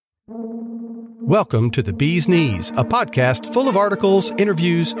Welcome to The Bee's Knees, a podcast full of articles,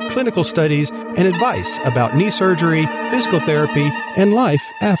 interviews, clinical studies, and advice about knee surgery, physical therapy, and life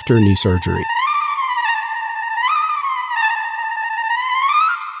after knee surgery.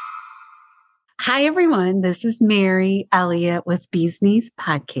 Hi, everyone. This is Mary Elliott with Bee's Knees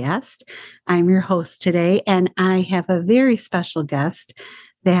Podcast. I'm your host today, and I have a very special guest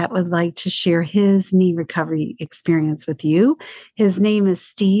that would like to share his knee recovery experience with you. His name is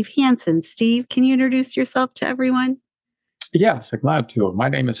Steve Hansen. Steve, can you introduce yourself to everyone? Yes, I'm glad to. My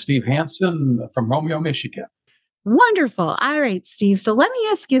name is Steve Hansen from Romeo, Michigan. Wonderful. All right, Steve. So let me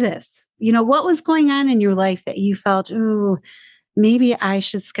ask you this. What was going on in your life that you felt, maybe I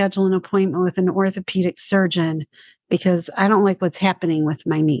should schedule an appointment with an orthopedic surgeon because I don't like what's happening with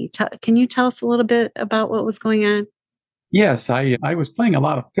my knee. Can you tell us a little bit about what was going on? Yes, I was playing a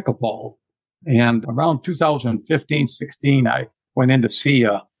lot of pickleball. And around 2015, 16, I went in to see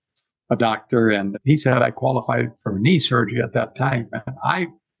a doctor, and he said I qualified for knee surgery at that time. And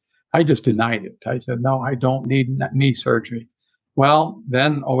I just denied it. I said, no, I don't need knee surgery. Well,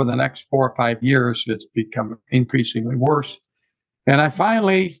 then over the next 4 or 5 years, it's become increasingly worse. And I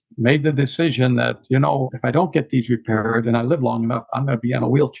finally made the decision that, if I don't get these repaired and I live long enough, I'm going to be in a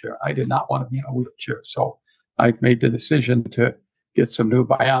wheelchair. I did not want to be in a wheelchair. So I made the decision to get some new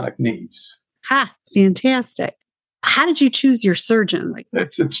bionic knees. Fantastic. How did you choose your surgeon?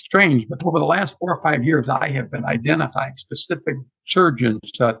 It's strange, but over the last 4 or 5 years, I have been identifying specific surgeons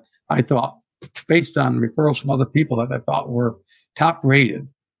that I thought, based on referrals from other people that I thought were top rated.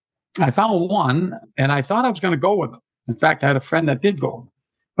 I found one, and I thought I was going to go with him. In fact, I had a friend that did go,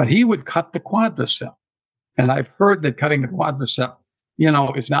 but he would cut the quadricep. And I've heard that cutting the quadricep,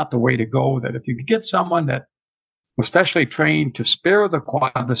 is not the way to go, that if you could get someone that was specially trained to spare the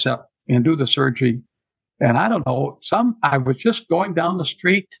quadricep and do the surgery. And I don't know, I was just going down the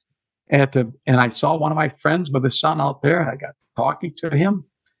street and I saw one of my friends with his son out there, and I got talking to him.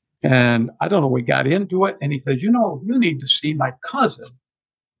 And I don't know, we got into it. And he said, you need to see my cousin.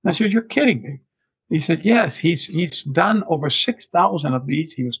 And I said, you're kidding me. He said, yes, he's done over 6,000 of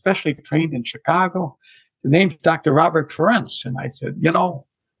these. He was specially trained in Chicago. The name's Dr. Robert Ferenc. And I said,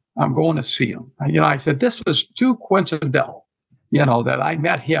 I'm going to see him. I said, this was too coincidental, that I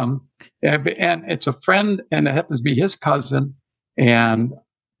met him. And it's a friend, and it happens to be his cousin. And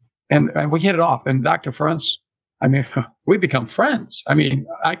we hit it off. And Dr. Ferenc, we become friends.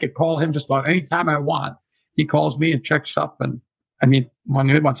 I could call him just about any time I want. He calls me and checks up. And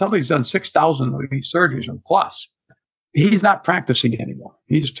when somebody's done 6,000 of these surgeries and plus, he's not practicing anymore.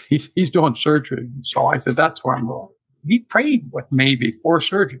 He's doing surgery. So I said, that's where I'm going. He prayed with me before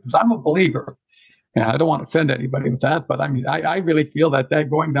surgery because I'm a believer. And I don't want to offend anybody with that, but I really feel that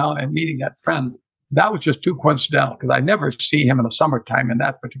going down and meeting that friend, that was just too coincidental because I never see him in the summertime in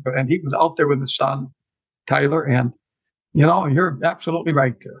that particular, and he was out there with his son, Tyler, and, you're absolutely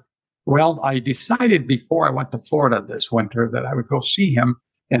right there. Well, I decided before I went to Florida this winter that I would go see him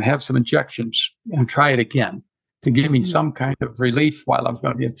and have some injections and try it again to give me some kind of relief while I was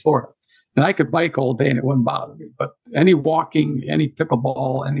going to be in Florida. And I could bike all day and it wouldn't bother me. But any walking, any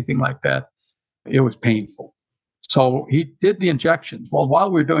pickleball, anything like that, it was painful. So he did the injections. Well, while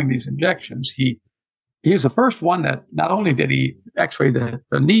we were doing these injections, he was the first one that not only did he x-ray the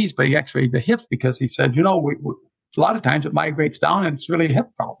knees, but he x-rayed the hips because he said, a lot of times it migrates down and it's really a hip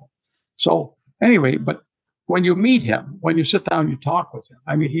problem. So anyway, but when you meet him, when you sit down, you talk with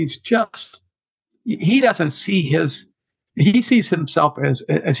him. He doesn't see he sees himself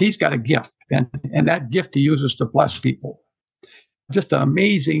as he's got a gift, and that gift he uses to bless people. Just an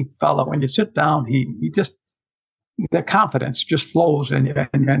amazing fellow. When you sit down, he just, the confidence just flows, and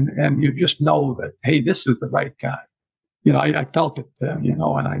you just know that, hey, this is the right guy. I felt it,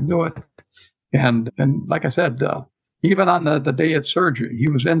 and I knew it. And like I said, even on the day of surgery, he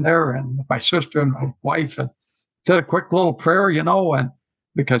was in there, and my sister and my wife, and said a quick little prayer, and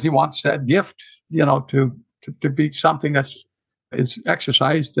because he wants that gift, to be something is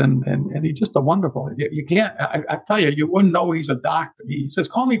exercised, and he's just a wonderful. You can't. I tell you, you wouldn't know he's a doctor. He says,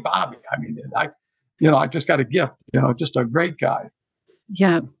 "Call me Bobby." I just got a gift. Just a great guy.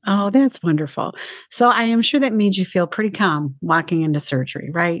 Yeah. Oh, that's wonderful. So I am sure that made you feel pretty calm walking into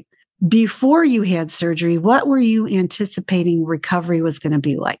surgery, right? Before you had surgery, what were you anticipating recovery was going to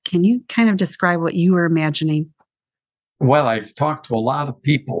be like? Can you kind of describe what you were imagining? Well, I've talked to a lot of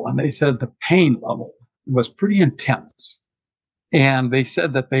people, and they said the pain level was pretty intense. And they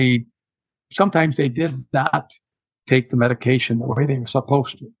said that sometimes they did not take the medication the way they were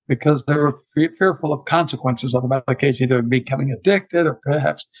supposed to because they were fearful of consequences of the medication, either becoming addicted or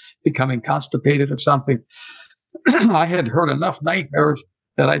perhaps becoming constipated or something. I had heard enough nightmares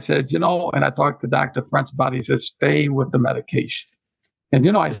that I said, and I talked to Dr. French about it. He said, stay with the medication. And,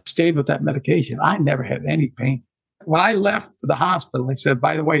 I stayed with that medication. I never had any pain. When I left the hospital, they said,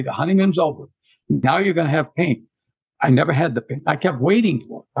 by the way, the honeymoon's over. Now you're going to have pain. I never had the pain. I kept waiting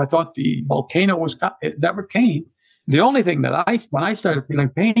for it. I thought the volcano it never came. The only thing that when I started feeling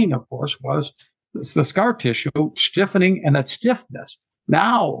pain, of course, was the scar tissue stiffening and that stiffness.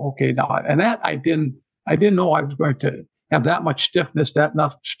 Now, and that I didn't know I was going to have that much stiffness, that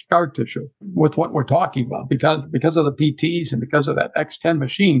enough scar tissue with what we're talking about because of the PTs and because of that X10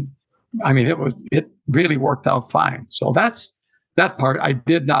 machine. I mean, it really worked out fine. So that part I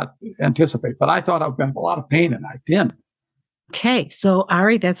did not anticipate, but I thought I was going to have a lot of pain, and I didn't. Okay. So,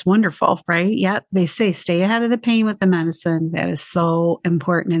 Ari, that's wonderful, right? Yep. They say stay ahead of the pain with the medicine. That is so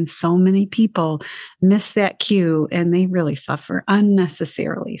important. And so many people miss that cue and they really suffer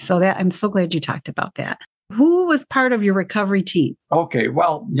unnecessarily. So I'm so glad you talked about that. Who was part of your recovery team? Okay.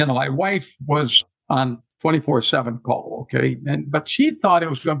 Well, my wife was on 24/7 call. Okay. But she thought it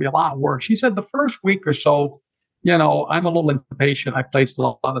was going to be a lot of work. She said the first week or so, I'm a little impatient. I placed a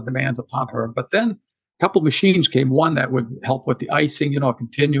lot of demands upon her, but then a couple of machines came, one that would help with the icing,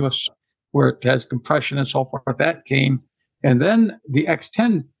 continuous, where it has compression and so forth. That came. And then the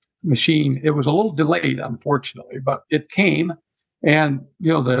X10 machine, it was a little delayed, unfortunately, but it came. And,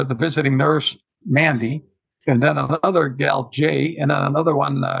 the visiting nurse, Mandy, and then another gal, Jay, and then another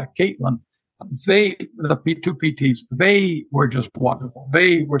one, Caitlin, the two PTs, they were just wonderful.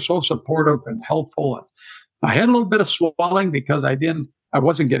 They were so supportive and helpful. I had a little bit of swelling because I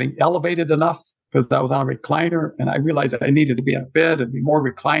wasn't getting elevated enough because I was on a recliner, and I realized that I needed to be in bed and be more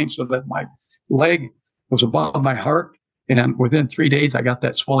reclined so that my leg was above my heart. And within 3 days, I got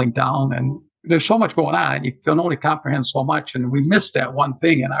that swelling down. And there's so much going on. You can only comprehend so much. And we missed that one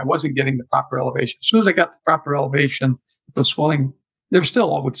thing, and I wasn't getting the proper elevation. As soon as I got the proper elevation, the swelling, there was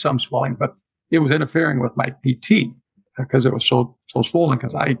still always some swelling, but it was interfering with my PT because it was so swollen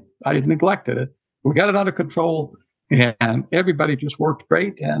because I had neglected it. We got it under control, and everybody just worked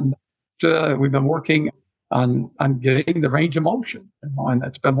great. And we've been working on getting the range of motion, and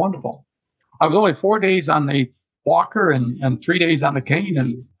it's been wonderful. I was only 4 days on the walker and 3 days on the cane,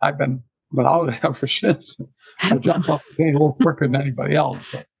 and I've been without it ever since. I jumped off the cane a little quicker than anybody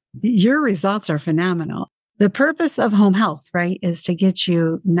else. But. Your results are phenomenal. The purpose of home health, right, is to get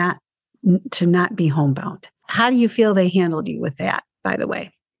you not be homebound. How do you feel they handled you with that, by the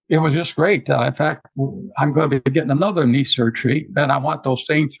way? It was just great. In fact, I'm going to be getting another knee surgery, and I want those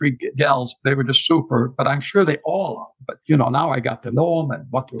same three gals. They were just super, but I'm sure they all are. But, now I got to know them and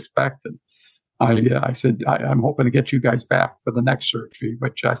what to expect. And I said, I'm hoping to get you guys back for the next surgery,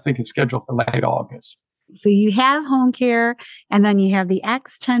 which I think is scheduled for late August. So you have home care, and then you have the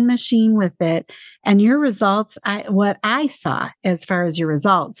X10 machine with it. And your results, what I saw as far as your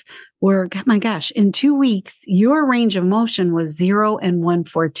results were, my gosh, in 2 weeks, your range of motion was 0 and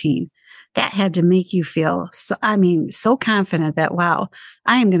 114. That had to make you feel so confident that, wow,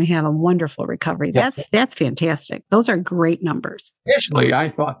 I am going to have a wonderful recovery. Yeah. That's fantastic. Those are great numbers. Initially, I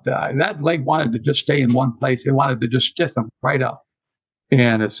thought that leg wanted to just stay in one place. It wanted to just stiffen right up.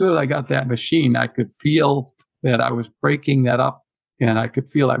 And as soon as I got that machine, I could feel that I was breaking that up, and I could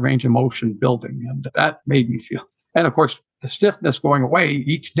feel that range of motion building. And that made me feel. And of course, the stiffness going away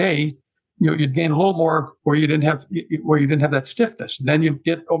each day, you'd gain a little more where you didn't have that stiffness. And then you'd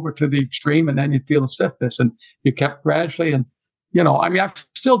get over to the extreme, and then you'd feel the stiffness. And you kept gradually. And, I'm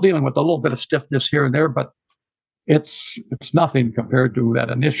still dealing with a little bit of stiffness here and there, but it's nothing compared to that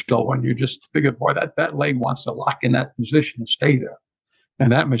initial when you just figured, boy, that leg wants to lock in that position and stay there.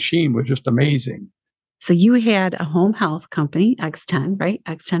 And that machine was just amazing. So you had a home health company, X10, right?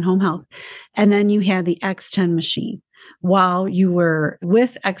 X10 Home Health. And then you had the X10 machine while you were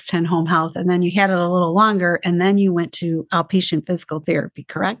with X10 Home Health. And then you had it a little longer. And then you went to outpatient physical therapy,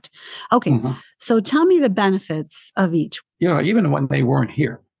 correct? Okay. Mm-hmm. So tell me the benefits of each. Even when they weren't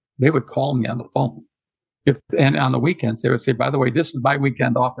here, they would call me on the phone. And on the weekends, they would say, by the way, this is my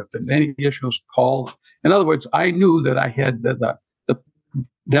weekend off. If there's any issues, call. In other words, I knew that I had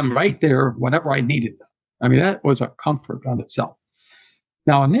them right there whenever I needed them. I mean, that was a comfort on itself.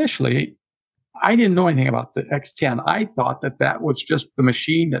 Now, initially, I didn't know anything about the X10. I thought that was just the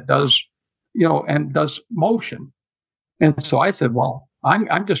machine that does, and does motion. And so I said, well,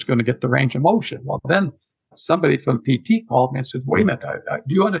 I'm just going to get the range of motion. Well, then somebody from PT called me and said, wait a minute,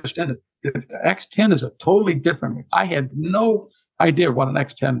 do you understand that the X10 is a totally different? I had no idea what an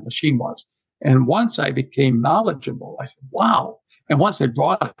X10 machine was. And once I became knowledgeable, I said, wow. And once they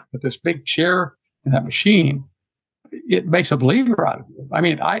brought it with this big chair and that machine, it makes a believer out of you. I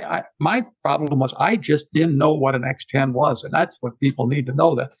mean, my problem was I just didn't know what an X10 was. And that's what people need to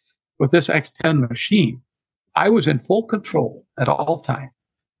know, that with this X10 machine, I was in full control at all times.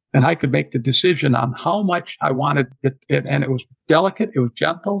 And I could make the decision on how much I wanted it. And it was delicate. It was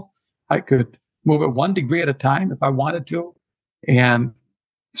gentle. I could move it 1 degree at a time if I wanted to. And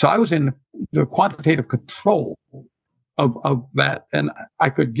so I was in the quantitative control of that. And I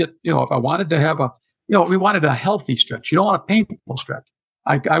could get, if I wanted to have we wanted a healthy stretch. You don't want a painful stretch.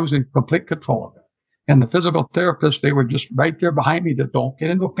 I was in complete control of it. And the physical therapists, they were just right there behind me that don't get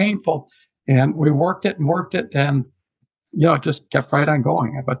into a painful. And we worked it. And, it just kept right on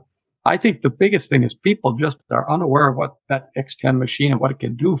going. But I think the biggest thing is people just are unaware of what that X10 machine and what it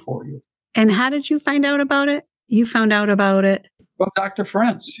can do for you. And how did you find out about it? You found out about it? Well, Dr.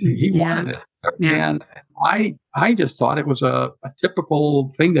 Frentz, he wanted it. Yeah. And I just thought it was a typical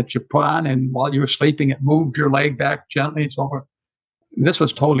thing that you put on, and while you were sleeping, it moved your leg back gently and so forth. This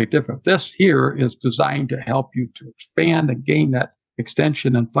was totally different. This here is designed to help you to expand and gain that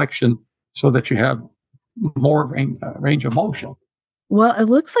extension and flexion so that you have more range of motion. Well, it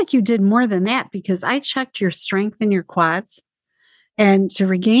looks like you did more than that, because I checked your strength in your quads, and to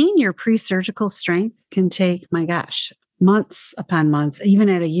regain your pre-surgical strength can take, my gosh, months upon months. Even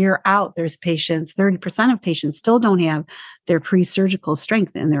at a year out, there's patients, 30% of patients still don't have their pre-surgical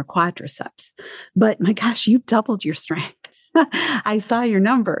strength in their quadriceps. But my gosh, you doubled your strength. I saw your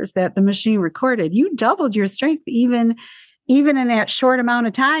numbers that the machine recorded. You doubled your strength even in that short amount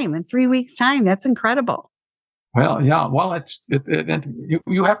of time, in 3 weeks' time. That's incredible. Well, yeah. Well,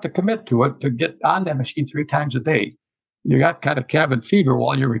 you have to commit to it to get on that machine 3 times a day. You got kind of cabin fever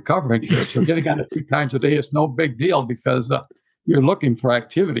while you're recovering here. So getting on it 3 times a day is no big deal, because you're looking for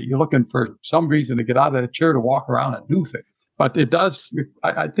activity. You're looking for some reason to get out of the chair to walk around and do things. But it does.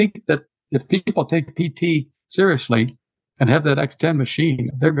 I think that if people take PT seriously and have that X10 machine,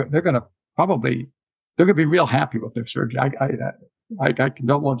 they're going to be real happy with their surgery. I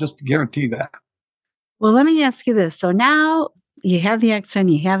can just guarantee that. Well, let me ask you this. So now you have the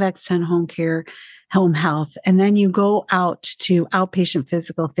X10, you have X10 home care, home health, and then you go out to outpatient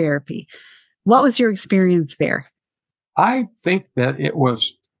physical therapy. What was your experience there? I think that it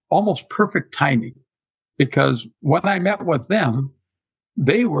was almost perfect timing, because when I met with them,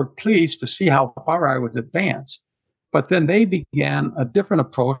 they were pleased to see how far I was advanced. But then they began a different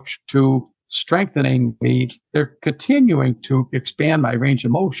approach to strengthening me. They're continuing to expand my range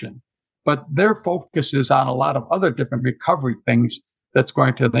of motion, but their focus is on a lot of other different recovery things that's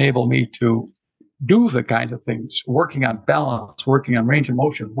going to enable me to do the kinds of things, working on balance, working on range of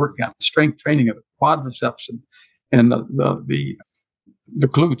motion, working on strength training of the quadriceps and the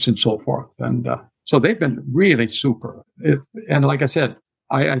glutes and so forth. And so they've been really super. And like I said,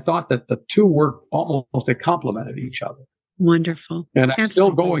 I thought that the two were almost, they complemented each other. Wonderful. And I'm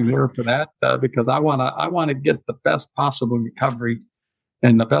still going there for that because I want to get the best possible recovery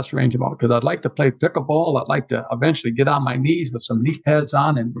and the best range of motion, because I'd like to play pickleball. I'd like to eventually get on my knees with some knee pads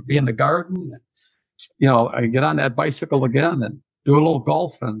on and be in the garden. I get on that bicycle again and do a little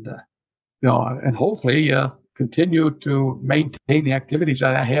golf and hopefully continue to maintain the activities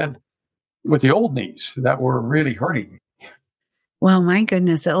that I had with the old knees that were really hurting me. Well, my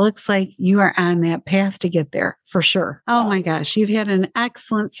goodness, it looks like you are on that path to get there for sure. Oh my gosh, you've had an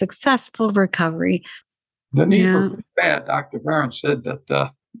excellent, successful recovery. The knees were pretty bad. Dr. Barron said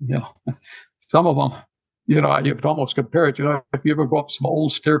that, some of them, you could almost compare it. If you ever go up some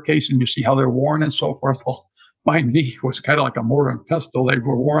old staircase and you see how they're worn and so forth, well, my knee was kind of like a mortar and pestle. They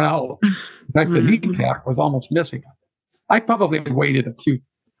were worn out. In fact, the kneecap was almost missing. I probably waited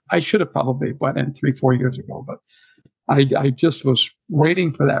I should have probably went in 3-4 years ago, but I just was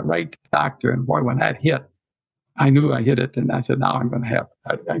waiting for that right doctor. And boy, when that hit, I knew I hit it. And I said, now I'm going to have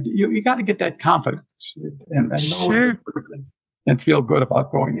it. You got to get that confidence and know sure. And feel good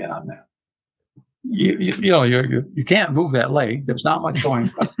about going in on that. You can't move that leg. There's not much going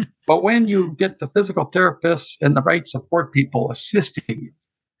on. But when you get the physical therapists and the right support people assisting you,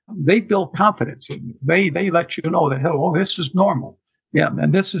 they build confidence in you. They let you know that, oh, this is normal. Yeah,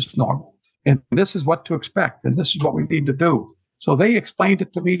 and this is normal. And this is what to expect. And this is what we need to do. So they explained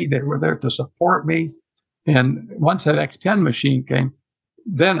it to me. They were there to support me. And once that X10 machine came,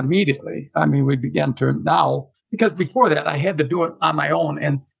 then immediately, we began to now, because before that, I had to do it on my own.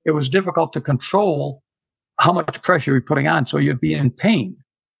 And it was difficult to control how much pressure you're putting on. So you'd be in pain.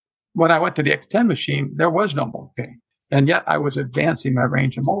 When I went to the X10 machine, there was no more pain. And yet I was advancing my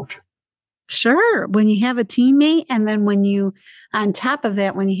range of motion. Sure. When you have a teammate, and then on top of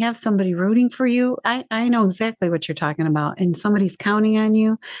that, when you have somebody rooting for you, I know exactly what you're talking about. And somebody's counting on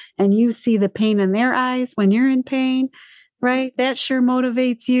you, and you see the pain in their eyes when you're in pain, right? That sure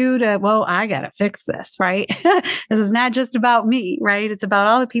motivates you to, well, I got to fix this, right? This is not just about me, right? It's about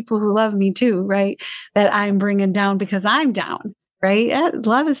all the people who love me too, right? That I'm bringing down because I'm down. Right.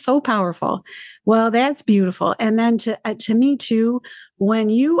 Love is so powerful. Well, that's beautiful. And then to me too, when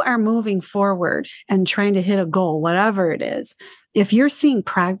you are moving forward and trying to hit a goal, whatever it is, if you're seeing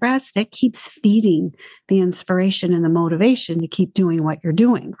progress, that keeps feeding the inspiration and the motivation to keep doing what you're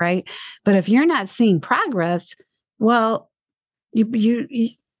doing. Right. But if you're not seeing progress, well, you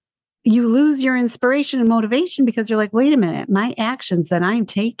lose your inspiration and motivation because you're like, wait a minute, my actions that I'm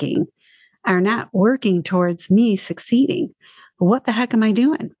taking are not working towards me succeeding. What the heck am I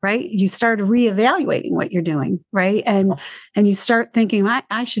doing? Right. You start reevaluating what you're doing. Right. And you start thinking,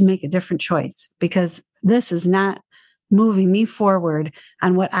 I should make a different choice because this is not moving me forward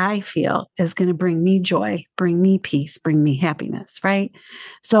on what I feel is going to bring me joy, bring me peace, bring me happiness. Right.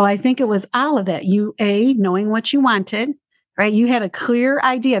 So I think it was all of that. Knowing what you wanted, right. You had a clear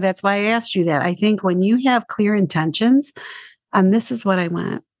idea. That's why I asked you that. I think when you have clear intentions, this is what I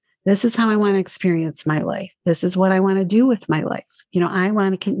want. This is how I want to experience my life. This is what I want to do with my life.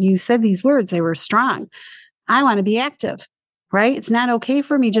 You said these words, they were strong. I want to be active, right? It's not okay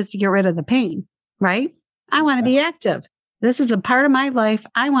for me just to get rid of the pain, right? I want to be active. This is a part of my life.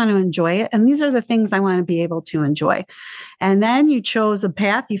 I want to enjoy it. And these are the things I want to be able to enjoy. And then you chose a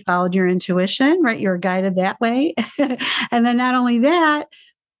path. You followed your intuition, right? You were guided that way. And then not only that,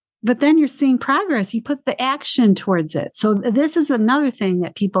 but then you're seeing progress. You put the action towards it. So this is another thing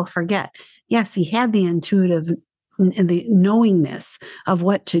that people forget. Yes, he had the intuitive and the knowingness of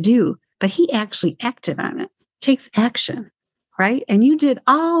what to do, but he actually acted on it. Takes action, right? And you did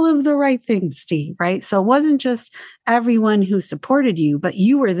all of the right things, Steve, right? So it wasn't just everyone who supported you, but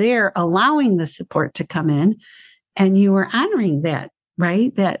you were there allowing the support to come in, and you were honoring that,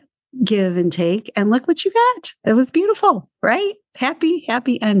 right? That give and take. And look what you got. It was beautiful, right?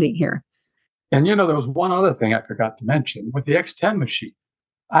 Happy ending here. And there was one other thing I forgot to mention. With the X10 machine,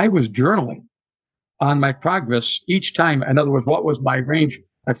 I was journaling on my progress each time. In other words, what was my range,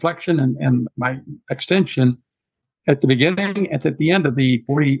 my flexion and my extension at the beginning and at the end of the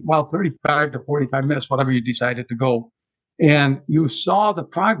 35 to 45 minutes, whatever you decided to go. And you saw the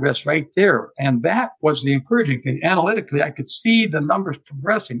progress right there. And that was the encouraging thing. Analytically, I could see the numbers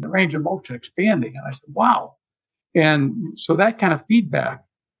progressing, the range of motion expanding. And I said, wow. And so that kind of feedback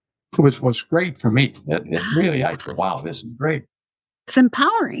was great for me. It really, I said, wow, this is great. It's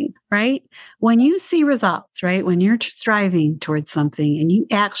empowering, right? When you see results, right? When you're striving towards something and you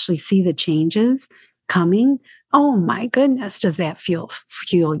actually see the changes coming, oh my goodness, does that fuel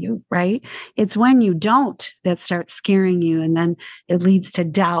you, right? It's when you don't that starts scaring you, and then it leads to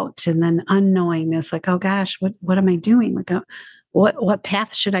doubt and then unknowingness. Like, oh gosh, what am I doing? Like, what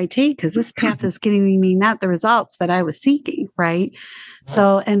path should I take? Because this path is giving me not the results that I was seeking, right?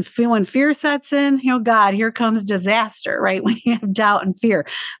 So, and when fear sets in, God, here comes disaster, right? When you have doubt and fear.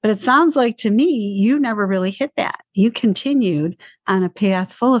 But it sounds like to me, you never really hit that. You continued on a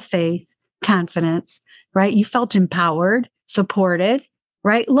path full of faith, confidence, right? You felt empowered, supported,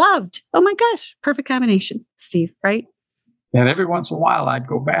 right? Loved. Oh my gosh, perfect combination, Steve, right? And every once in a while, I'd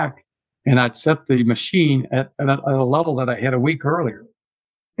go back and I'd set the machine at a level that I had a week earlier.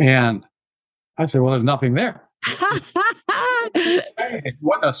 And I said, well, there's nothing there. It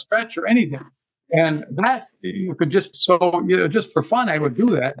wasn't a stretch or anything. And that you could just for fun, I would do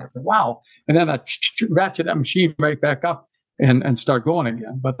that. I said, wow. And then I'd ratchet that machine right back up and start going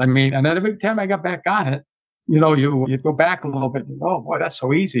again. But and then every time I got back on it, you'd go back a little bit. And, oh boy, that's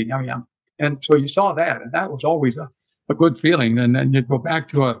so easy. And so you saw that, and that was always a good feeling. And then you'd go back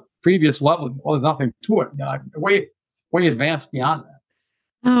to a previous level. Well, there's nothing to it. Way advanced beyond that.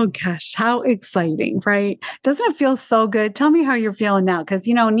 Oh gosh, how exciting, right? Doesn't it feel so good? Tell me how you're feeling now. Because,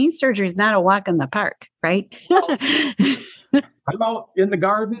 knee surgery is not a walk in the park, right? I'm out in the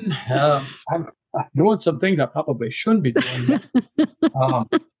garden. I'm doing some things I probably shouldn't be doing.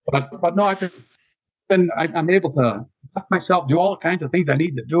 But no, I'm able to let myself do all kinds of things I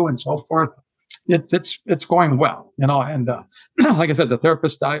need to do and so forth. It's going well, and like I said, the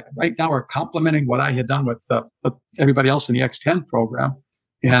therapists right now are complimenting what I had done with everybody else in the X10 program,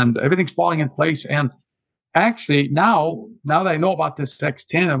 and everything's falling in place. And actually now that I know about this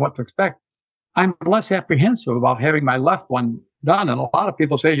X10 and what to expect, I'm less apprehensive about having my left one done. And a lot of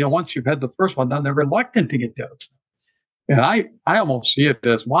people say, once you've had the first one done, they're reluctant to get the other. And I almost see it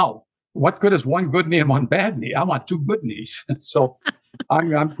as, wow, what good is one good knee and one bad knee? I want two good knees. So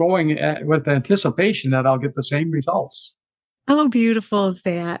I'm going with anticipation that I'll get the same results. How beautiful is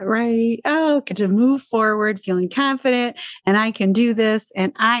that, right? Oh, get to move forward, feeling confident, and I can do this,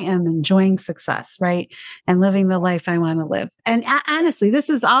 and I am enjoying success, right? And living the life I want to live. And honestly, this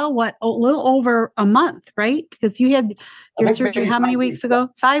is all a little over a month, right? Because you had your surgery how many weeks ago?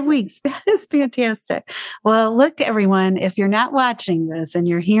 5 weeks. That is fantastic. Well, look, everyone, if you're not watching this and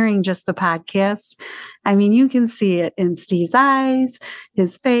you're hearing just the podcast, I mean, you can see it in Steve's eyes,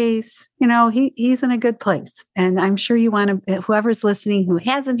 his face. You know, he's in a good place. And I'm sure you want to, whoever's listening who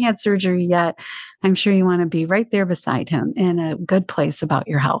hasn't had surgery yet, I'm sure you want to be right there beside him in a good place about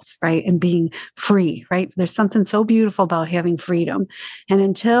your health, right? And being free, right? There's something so beautiful about having freedom. And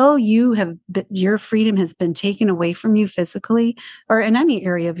until your freedom has been taken away from you physically or in any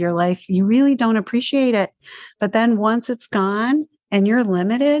area of your life, you really don't appreciate it. But then once it's gone and you're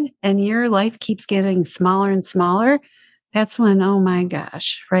limited and your life keeps getting smaller and smaller, that's when, oh my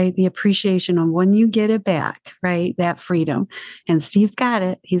gosh, right? The appreciation of when you get it back, right? That freedom. And Steve's got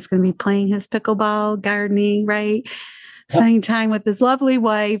it. He's going to be playing his pickleball, gardening, right? Spending time with his lovely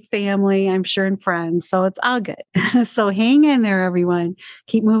wife, family, I'm sure, and friends. So it's all good. So hang in there, everyone.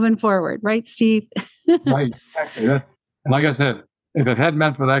 Keep moving forward. Right, Steve? Right. Exactly. And like I said, if it hadn't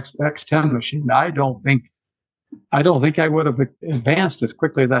been for the X10 machine, I don't think I would have advanced as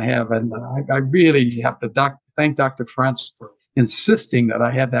quickly as I have. And I really have to thank Dr. Frentz for insisting that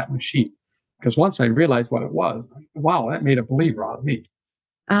I had that machine. Because once I realized what it was, wow, that made a believer out of me.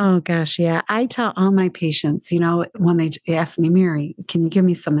 Oh, gosh. Yeah. I tell all my patients, you know, when they ask me, Mary, can you give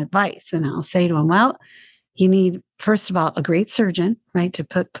me some advice? And I'll say to them, well, you need, first of all, a great surgeon, right? To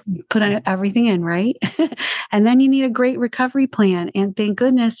put everything in, right? And then you need a great recovery plan. And thank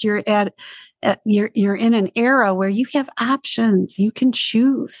goodness you're you're in an era where you have options. You can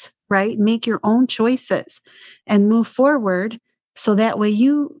choose, right? Make your own choices and move forward. So that way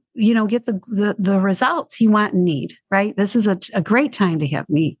you get the results you want and need, right? This is a great time to have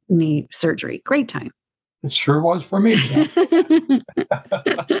knee surgery. Great time. It sure was for me. I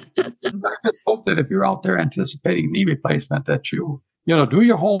just hope that if you're out there anticipating knee replacement, that you do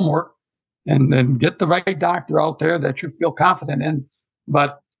your homework and then get the right doctor out there that you feel confident in.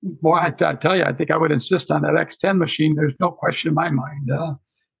 But boy, I tell you, I think I would insist on that X10 machine. There's no question in my mind.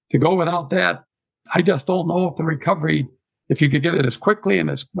 To go without that, I just don't know if the recovery, if you could get it as quickly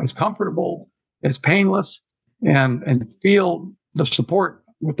and as comfortable, as painless, and feel the support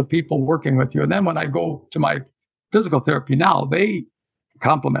with the people working with you. And then when I go to my physical therapy now, they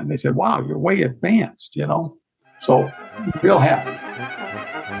compliment. They say, wow, you're way advanced, So real happy.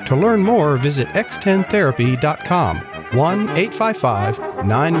 To learn more, visit x10therapy.com,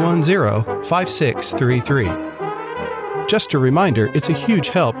 1-855-910-5633. Just a reminder, it's a huge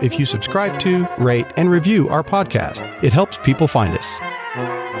help if you subscribe to, rate, and review our podcast. It helps people find us.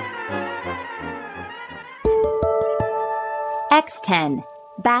 X10,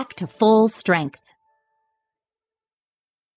 back to full strength.